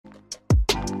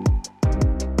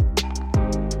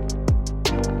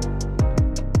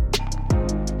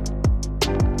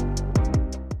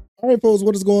right, folks,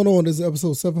 what is going on? This is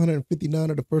episode 759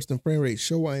 of the First and Frame Rate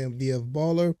Show. I am VF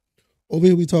Baller. Over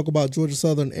here, we talk about Georgia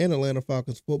Southern and Atlanta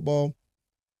Falcons football.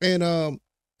 And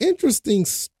interesting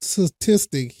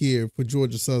statistic here for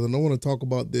Georgia Southern. I want to talk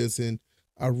about this, and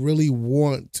I really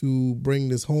want to bring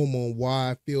this home on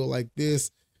why I feel like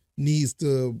this needs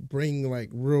to bring like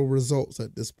real results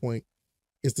at this point.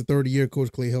 It's the third year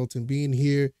Coach Clay Helton being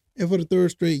here, and for the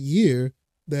third straight year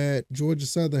that Georgia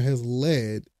Southern has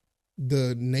led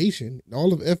the nation,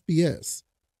 all of FBS,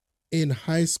 in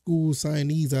high school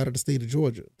signees out of the state of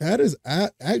Georgia. That is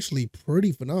actually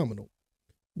pretty phenomenal.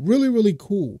 Really, really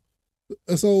cool.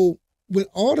 So with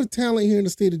all the talent here in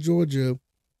the state of Georgia,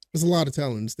 there's a lot of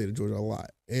talent in the state of Georgia, a lot.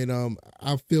 And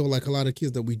I feel like a lot of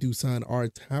kids that we do sign are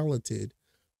talented.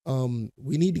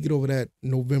 We need to get over that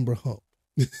November hump.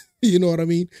 You know what I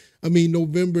mean? I mean,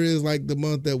 November is like the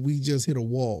month that we just hit a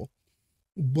wall.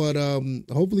 But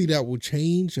hopefully that will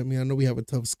change. I mean, I know we have a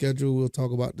tough schedule. We'll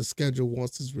talk about the schedule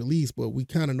once it's released, but we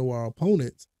kind of know our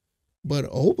opponents. But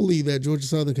hopefully that Georgia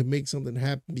Southern can make something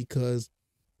happen because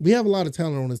we have a lot of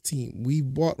talent on this team. We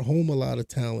brought home a lot of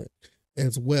talent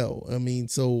as well. I mean,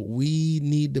 so we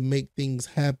need to make things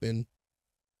happen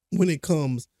when it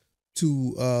comes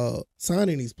to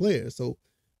signing these players. So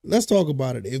let's talk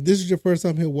about it. If this is your first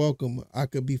time here, welcome. I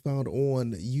could be found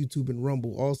on YouTube and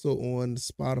Rumble, also on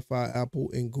Spotify,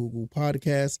 Apple, and Google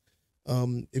Podcasts.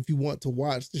 If you want to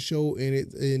watch the show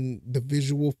in the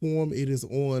visual form, it is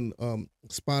on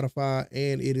Spotify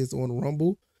and it is on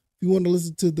Rumble. If you want to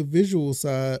listen to the visual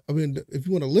side, if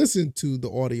you want to listen to the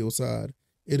audio side,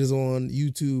 it is on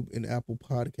YouTube and Apple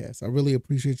Podcasts. I really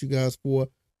appreciate you guys for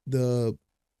the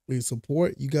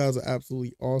support. You guys are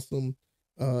absolutely awesome.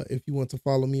 If you want to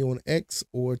follow me on X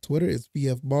or Twitter, it's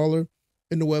VF Baller,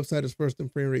 and the website is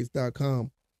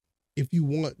firstandframerates.com. If you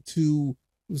want to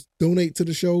donate to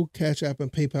the show, Cash App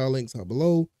and PayPal links are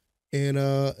below and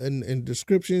in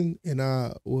description, and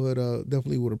I would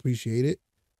definitely would appreciate it.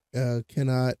 I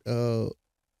cannot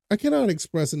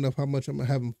express enough how much I'm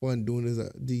having fun doing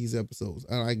these episodes.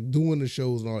 I like doing the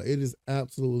shows and all. It is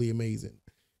absolutely amazing,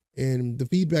 and the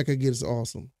feedback I get is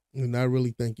awesome, and I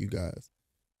really thank you guys.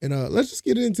 And let's just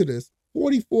get into this.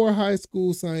 44 high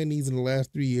school signees in the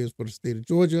last 3 years for the state of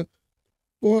Georgia.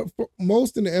 For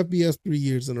most in the FBS 3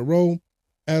 years in a row.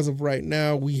 As of right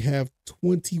now, we have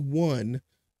 21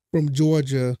 from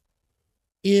Georgia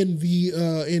in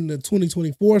the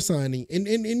 2024 signing. And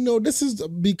you know, this is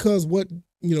because what,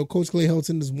 you know, Coach Clay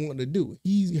Helton is wanting to do.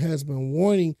 He has been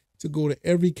wanting to go to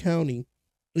every county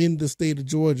in the state of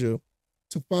Georgia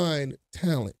to find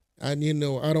talent. And you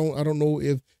know, I don't know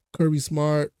if Kirby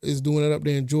Smart is doing it up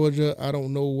there in Georgia. I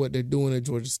don't know what they're doing at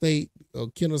Georgia State or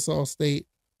Kennesaw State.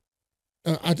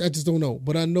 I just don't know.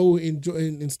 But I know in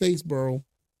Statesboro,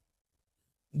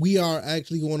 we are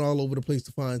actually going all over the place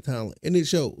to find talent. And it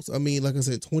shows. I mean, like I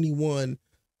said, 21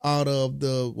 out of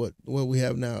the, what we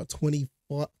have now,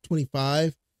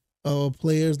 25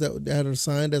 players that are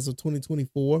signed as of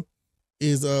 2024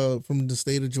 is from the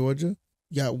state of Georgia.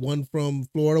 You got one from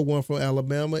Florida, one from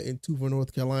Alabama, and two from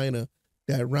North Carolina.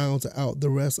 That rounds out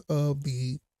the rest of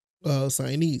the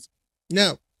signees.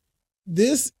 Now,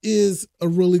 this is a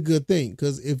really good thing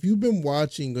because if you've been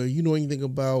watching or you know anything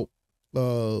about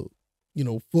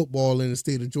football in the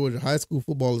state of Georgia, high school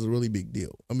football is a really big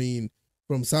deal. I mean,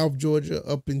 from South Georgia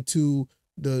up into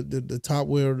the top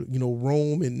where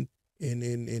Rome and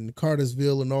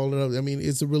Cartersville and all that. I mean,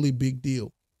 it's a really big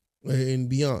deal and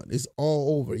beyond. It's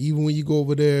all over. Even when you go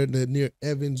over there near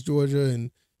Evans, Georgia,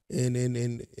 and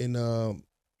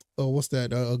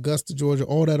Augusta, Georgia,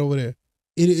 all that over there.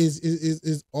 It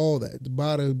is all that.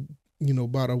 By the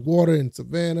water in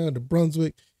Savannah, the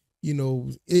Brunswick,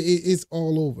 it's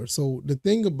all over. So the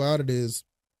thing about it is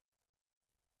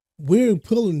we're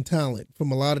pulling talent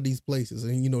from a lot of these places.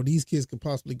 And, these kids could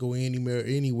possibly go anywhere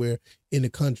in the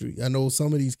country. I know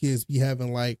some of these kids be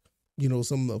having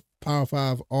some of the Power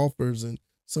 5 offers, and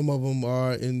some of them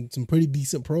are in some pretty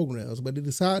decent programs, but they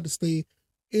decide to stay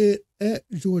at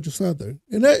Georgia Southern.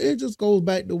 And it just goes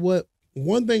back to one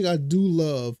thing I do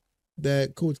love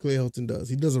that Coach Clay Helton does.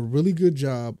 He does a really good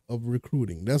job of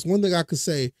recruiting. That's one thing I could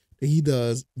say that he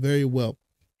does very well.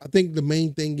 I think the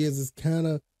main thing is I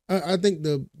ain't gonna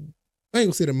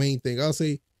say the main thing. I'll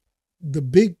say the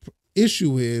big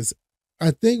issue is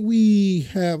I think we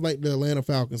have like the Atlanta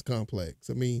Falcons complex.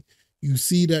 I mean, you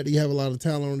see that you have a lot of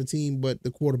talent on the team, but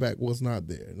the quarterback was not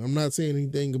there. And I'm not saying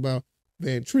anything about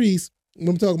Van Treese.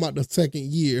 I'm talking about the second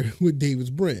year with Davis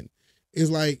Brin. It's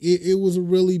like it was a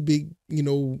really big,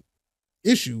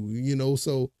 issue,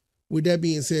 So with that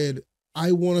being said,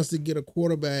 I want us to get a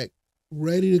quarterback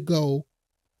ready to go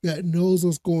that knows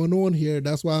what's going on here.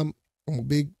 That's why I'm a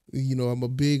big I'm a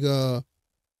big a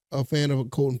fan of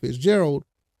Colton Fitzgerald.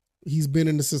 He's been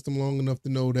in the system long enough to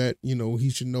know that, he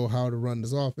should know how to run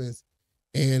this offense.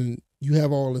 And you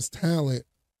have all this talent.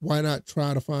 Why not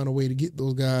try to find a way to get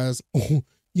those guys, the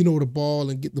ball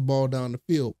and get the ball down the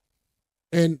field?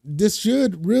 And this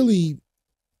should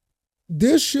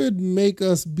make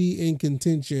us be in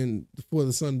contention for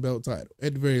the Sun Belt title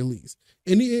at the very least.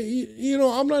 And,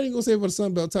 I'm not even going to say for the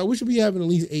Sun Belt title, we should be having at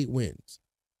least 8 wins.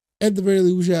 At the very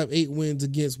least, we should have 8 wins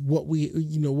against what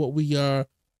we are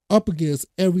up against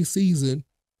every season.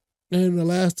 And the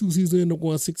last 2 seasons we ended up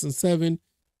going 6-7.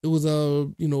 It was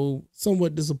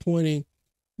somewhat disappointing.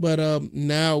 But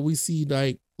now we see,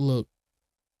 like, look,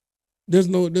 there's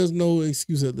no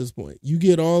excuse at this point. You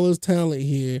get all this talent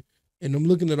here, and I'm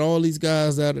looking at all these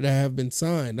guys out that have been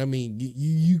signed. I mean,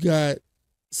 you got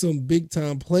some big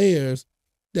time players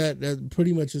that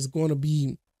pretty much is going to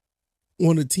be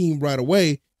on the team right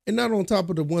away, and not on top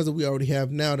of the ones that we already have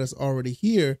now that's already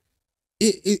here.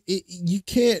 You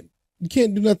can't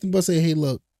do nothing but say, hey,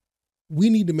 look, we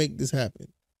need to make this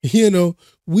happen.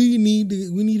 We need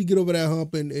to get over that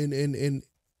hump and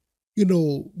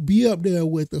be up there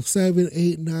with a 7,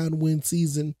 8, 9 win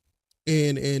season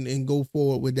and go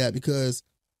forward with that, because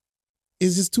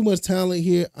it's just too much talent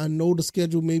here. I know the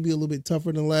schedule may be a little bit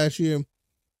tougher than last year,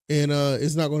 and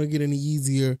it's not going to get any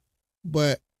easier,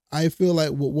 but I feel like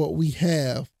with what we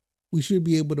have, we should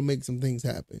be able to make some things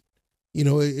happen.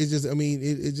 It just, to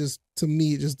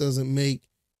me, it just doesn't make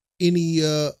any,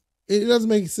 it doesn't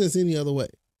make sense any other way.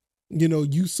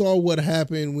 You saw what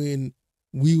happened when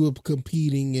we were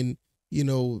competing, and,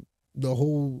 the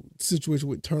whole situation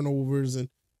with turnovers and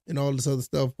all this other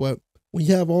stuff. But when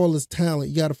you have all this talent,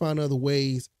 you got to find other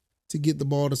ways to get the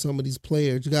ball to some of these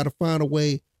players. You got to find a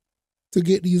way to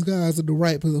get these guys in the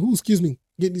right position.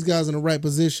 Get these guys in the right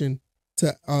position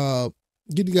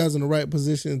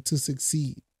to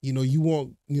succeed. You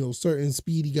want, certain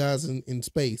speedy guys in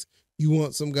space. You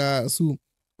want some guys who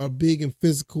are big and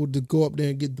physical to go up there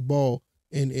and get the ball.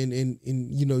 And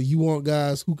you want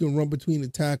guys who can run between the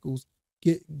tackles,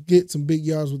 get some big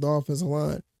yards with the offensive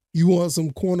line. You want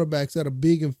some cornerbacks that are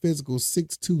big and physical,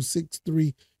 6'2",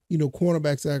 6'3",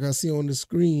 cornerbacks like I see on the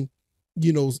screen.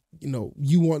 You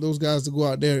want those guys to go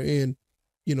out there and,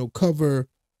 cover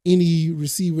any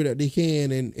receiver that they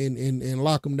can and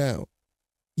lock them down.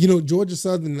 Georgia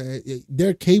Southern,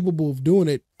 they're capable of doing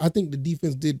it. I think the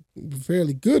defense did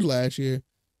fairly good last year.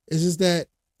 It's just that,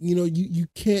 you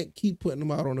can't keep putting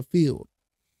them out on the field.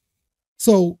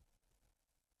 So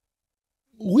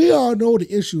we all know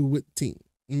the issue with the team.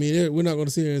 I mean, we're not going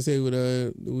to sit here and say,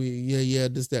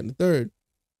 this, that, and the third.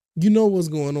 You know what's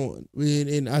going on.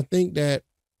 And I think that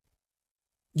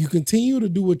you continue to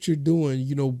do what you're doing,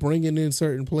 bringing in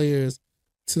certain players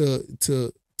to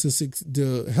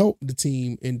help the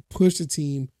team and push the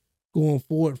team going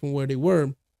forward from where they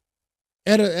were.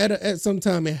 At some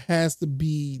time, it has to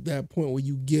be that point where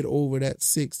you get over that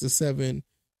 6 to 7,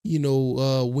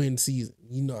 win season.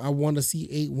 I want to see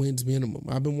 8 wins minimum.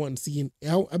 I've been wanting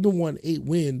 8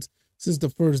 wins since the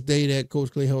first day that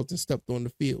Coach Clay Helton stepped on the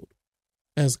field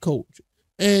as coach,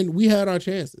 and we had our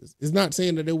chances. It's not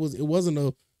saying that it wasn't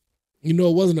an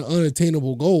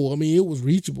unattainable goal. I mean, it was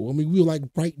reachable. I mean, we were like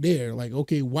right there. Like,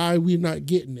 okay, why are we not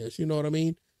getting this? You know what I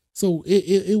mean? So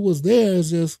it was there. It's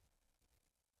just,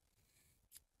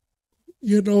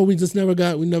 we never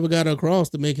got across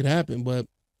to make it happen. But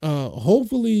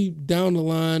hopefully down the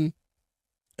line,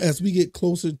 as we get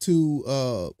closer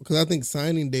to, because I think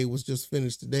signing day was just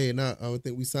finished today, and I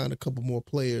think we signed a couple more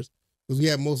players because we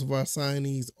had most of our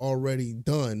signees already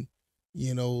done. We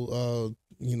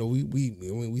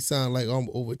signed like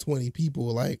over 20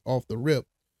 people like off the rip.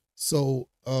 So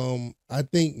I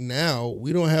think now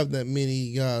we don't have that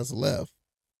many guys left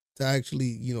to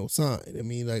actually, sign. I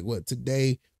mean, like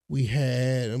today we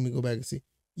had, let me go back and see.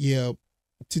 Yeah,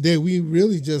 today we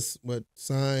really just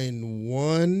signed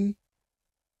one.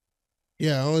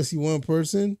 Yeah, I only see one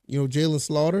person, Jalen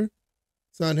Slaughter.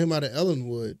 Signed him out of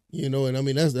Ellenwood, and I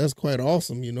mean that's quite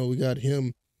awesome. We got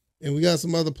him. And we got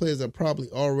some other players that probably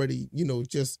already,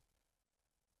 just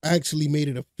actually made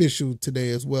it official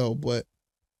today as well. But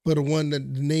for the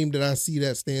name that I see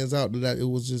that stands out, it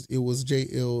was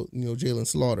Jalen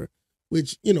Slaughter,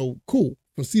 which, cool.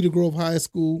 From Cedar Grove High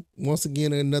School. Once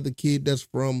again, another kid that's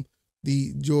from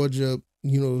the Georgia,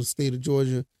 state of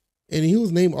Georgia. And he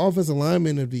was named Offensive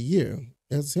Lineman of the Year.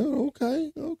 That's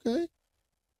okay.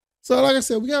 So like I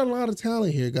said, we got a lot of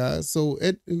talent here, guys. So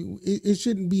it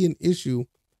shouldn't be an issue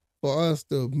for us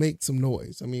to make some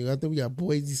noise. I mean, I think we got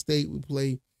Boise State. We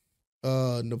play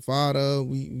Nevada.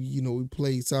 We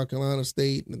play South Carolina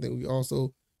State. And I think we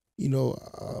also Do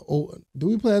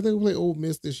we play? I think we play Ole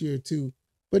Miss this year too.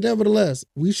 But nevertheless,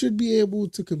 we should be able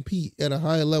to compete at a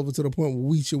higher level to the point where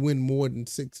we should win more than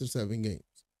 6 or 7 games.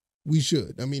 We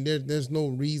should. I mean, there's no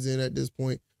reason at this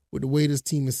point with the way this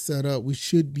team is set up. We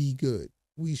should be good.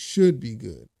 We should be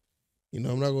good.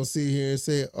 I'm not gonna sit here and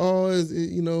say, "Oh, it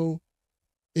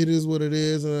is what it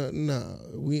is." Nah,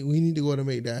 we need to go to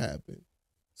make that happen.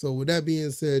 So with that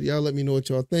being said, y'all let me know what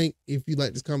y'all think. If you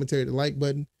like this commentary, the like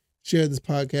button, share this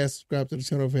podcast, subscribe to the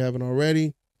channel if you haven't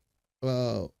already.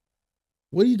 What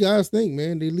do you guys think,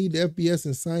 man? They lead the FBS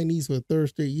in signees for a third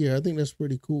straight year. I think that's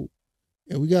pretty cool.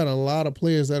 And we got a lot of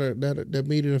players that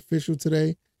made it official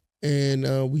today.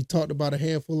 And we talked about a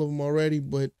handful of them already,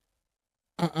 but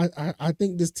I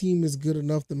think this team is good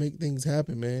enough to make things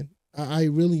happen, man. I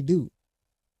really do.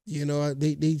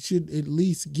 They should at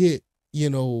least get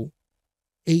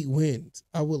 8 wins.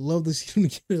 I would love to see them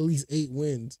get at least 8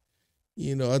 wins.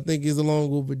 I think it's a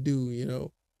long overdue.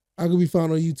 I can be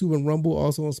found on YouTube and Rumble,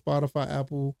 also on Spotify,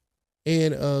 Apple,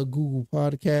 and Google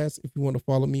Podcasts. If you want to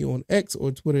follow me on X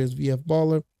or Twitter as VF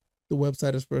Baller, the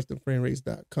website is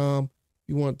firstandframerates.com. If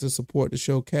you want to support the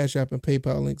show, Cash App and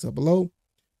PayPal links are below.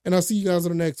 And I'll see you guys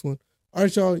on the next one. All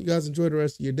right, y'all. You guys enjoy the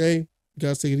rest of your day. You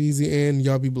guys take it easy and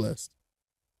y'all be blessed.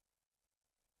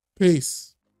 Peace.